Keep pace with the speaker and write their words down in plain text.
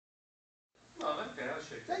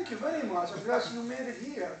actually. Thank you very much. I'm glad you made it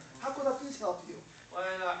here. How could I please help you? Well,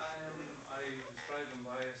 I was driving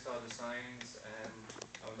by, I saw the signs, and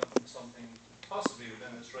I was looking for something possibly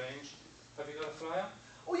within this range. Have you got a flyer?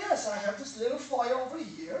 Oh yes, I have this little flyer over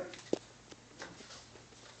here.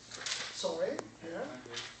 Sorry, here. Thank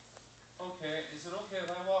you. Okay, is it okay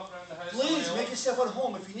if I walk around the house? Please make yourself at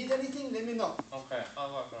home. If you need anything, let me know. Okay,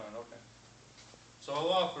 I'll walk around, okay. So I'll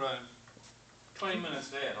walk around 20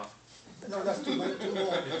 minutes later. No, that's too long.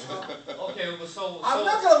 Okay, well, so I'm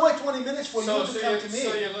not going to wait 20 minutes for you to come to me.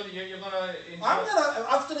 So you're going to enjoy... I'm going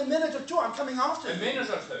to, after a minute or two, I'm coming after you. A minute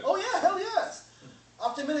or two? Oh yeah, hell yes.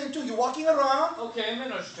 After a minute or two, you're walking around. Okay, a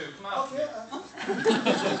minute or two, come on. Okay.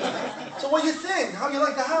 So what do you think? How do you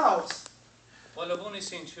like the house? Well, I've only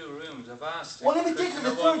seen 2 rooms. I've asked... Well, let me take you to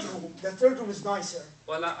the third room. The third room is nicer.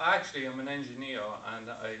 Well, actually, I'm an engineer, and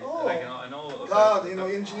I know... God, you know,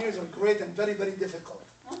 engineers are great and very, very difficult.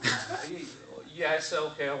 Yes,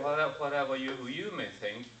 okay, whatever you may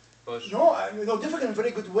think, but... No, difficult in a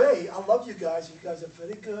very good way. I love you guys. You guys are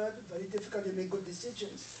very good, very difficult. You make good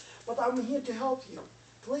decisions. But I'm here to help you.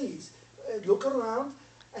 Please, look around,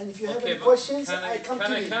 and if you have any questions, come to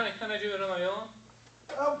me. Can I do it on my own?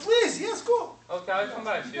 Please, yes, go. Okay, I'll come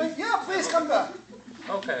back to you. Yeah, please come back.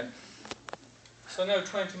 Okay. So now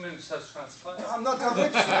 20 minutes has transpired. I'm not going to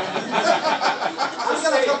wait. I'm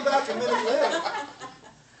going to come back a minute later.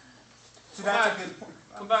 So that's a good point.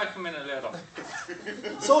 Come back a minute later.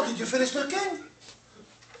 So, did you finish looking?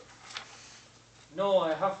 No,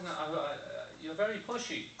 I haven't. You're very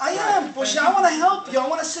pushy. I am pushy. I want to help you. I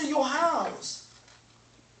want to sell your house.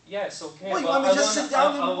 Yes, okay. Well, you want me to just sit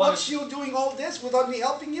down and watch you doing all this without me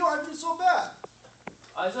helping you? I feel so bad.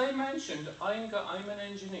 As I mentioned, I'm an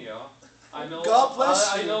engineer. I know. God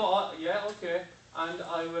bless you. I know. Yeah, okay. And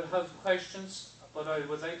I would have questions, but I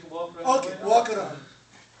would like to walk around. Okay, walk around.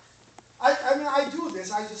 I mean, I do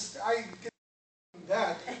this. I get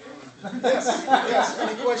that. Yes, yes.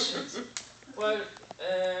 Any questions? Well,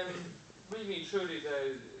 really, truly,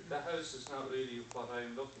 the house is not really what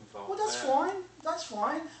I'm looking for. Well, that's fine. That's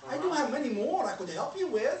fine. I do have many more I could help you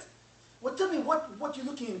with. Well, tell me what you're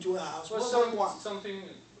looking into a house. Well, what do you want? Something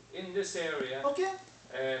in this area. Okay.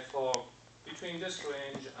 For between this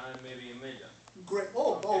range and maybe $1 million. Great.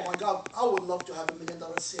 Oh my God. I would love to have $1 million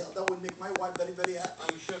sale. That would make my wife very, very happy.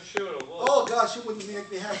 I'm sure it would. Oh gosh, it would make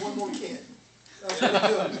me have one more kid. That's very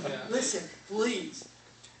good. Yeah. Listen, please.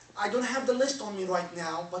 I don't have the list on me right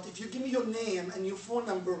now, but if you give me your name and your phone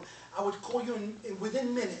number, I would call you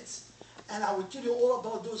within minutes, and I would tell you all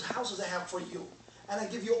about those houses I have for you, and I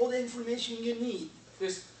give you all the information you need.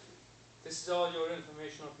 This is all your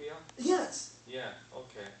information up here? Yes. Yeah.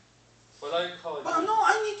 Okay. Well, I'll call you. But no,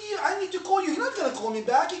 I need to call you. You're not gonna call me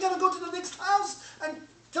back. You're gonna go to the next house and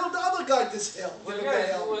tell the other guy this hell. Well,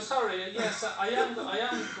 yeah, well, sorry. Yes, I am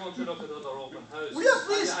going to look at other open houses. Well, yeah,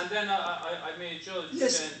 please. And then I may judge.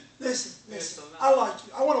 Listen. I like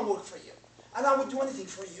you. I want to work for you, and I would do anything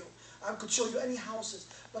for you. I could show you any houses,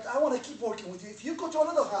 but I want to keep working with you. If you go to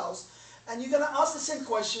another house and you're gonna ask the same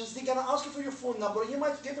questions, they're gonna ask you for your phone number. You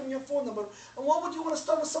might give them your phone number, and why would you want to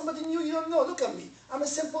start with somebody new you don't know? Look at me. I'm a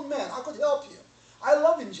simple man. I could help you. I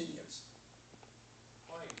love engineers.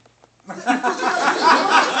 Why?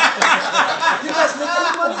 You guys make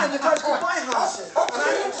good money and you guys go buy houses. And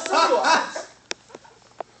I need to sell you a house.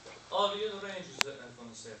 All the other ranges that I'm going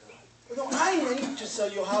to say that. No, I need to sell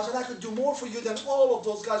your house and I could do more for you than all of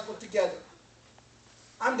those guys put together.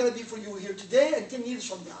 I'm going to be for you here today and 10 years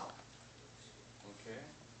from now. Okay.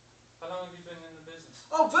 How long have you been in the business?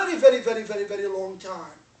 Oh, very, very, very, very, very long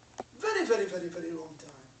time. Very, very, very, very long time.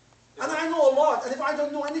 And I know a lot, and if I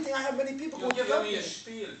don't know anything, I have many people who give help me me. a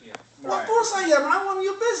spiel here. Well, of course I am. I want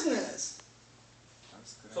your business.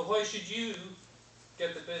 That's good. So why should you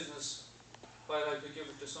get the business while I could give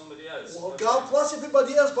it to somebody else? Well, God bless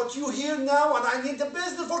everybody else, but you here now, and I need the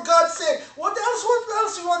business for God's sake. What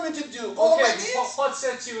else you want me to do? Okay, what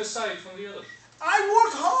sets you aside from the others? I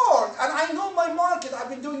work hard, and I know my market. I've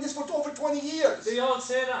been doing this for over 20 years. They all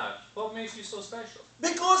say that. What makes you so special?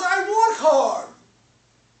 Because I work hard,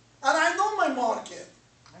 and I know my market.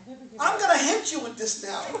 I'm going to hit you with this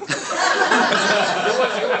now. You wouldn't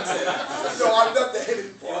say that. No, I'm not the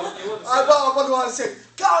hitting part. What do I say?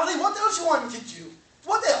 Golly, what else you want me to do?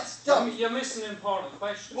 What else? Tell me. You're missing an important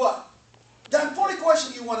question. What? The important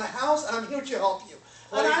question, you want a house, and I'm here to help you.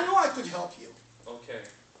 And I know I could help you. Okay.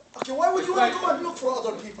 Okay, why would you want to go and look for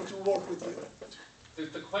other people to work with you?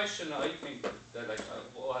 The question I think that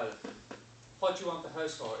well, what you want the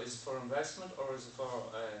house for? Is it for investment or is it for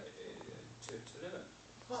to live in?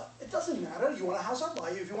 Well, it doesn't matter. You want a house, I'll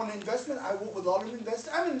buy you. If you want an investment, I work with a lot of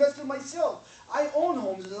investors. I'm an investor myself. I own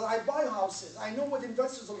homes. I buy houses. I know what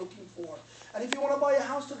investors are looking for. And if you want to buy a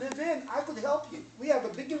house to live in, I could help you. We have a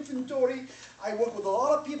big inventory. I work with a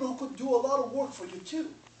lot of people who could do a lot of work for you too.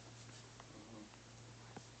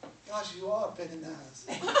 Gosh, you are a pain in the ass.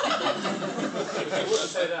 But you wouldn't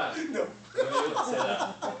say that. No. No, you wouldn't say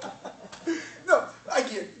that. No, I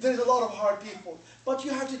get it. There's a lot of hard people. But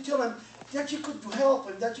you have to tell them that you could help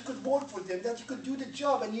them, that you could work for them, that you could do the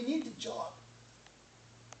job, and you need the job.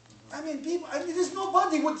 I mean, there's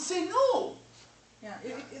nobody would say no. Yeah,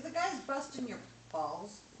 if the guy's busting your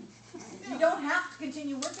balls, you don't have to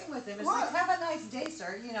continue working with him. It's like, Right. have a nice day,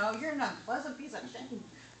 sir. You know, you're an unpleasant piece of shit.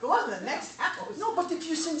 Go on to the next house. No, but if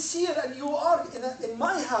you're sincere and you are in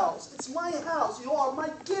my house, it's my house, you are my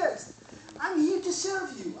guest. I'm here to serve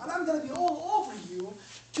you, and I'm going to be all over you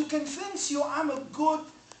to convince you I'm a good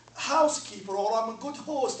housekeeper, or I'm a good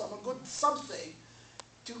host, I'm a good something,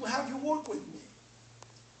 to have you work with me.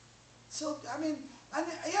 So, I mean, and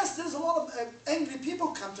yes, there's a lot of angry people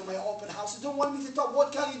come to my open house who don't want me to talk,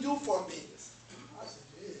 what can you do for me? I said,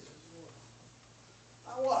 geez,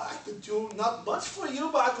 well, I could do not much for you,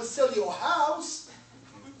 but I could sell you a house.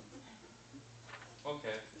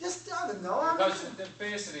 Okay. Just, I don't know. Because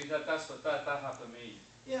basically that happened to me.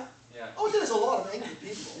 Yeah. Yeah. Oh, there's a lot of angry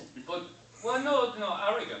people. But, well, no,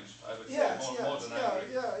 arrogant, I would say, Yes, more than yeah,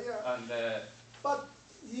 angry. yeah. And, But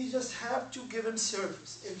you just have to give them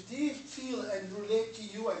service. If they feel and relate to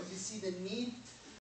you and they see the need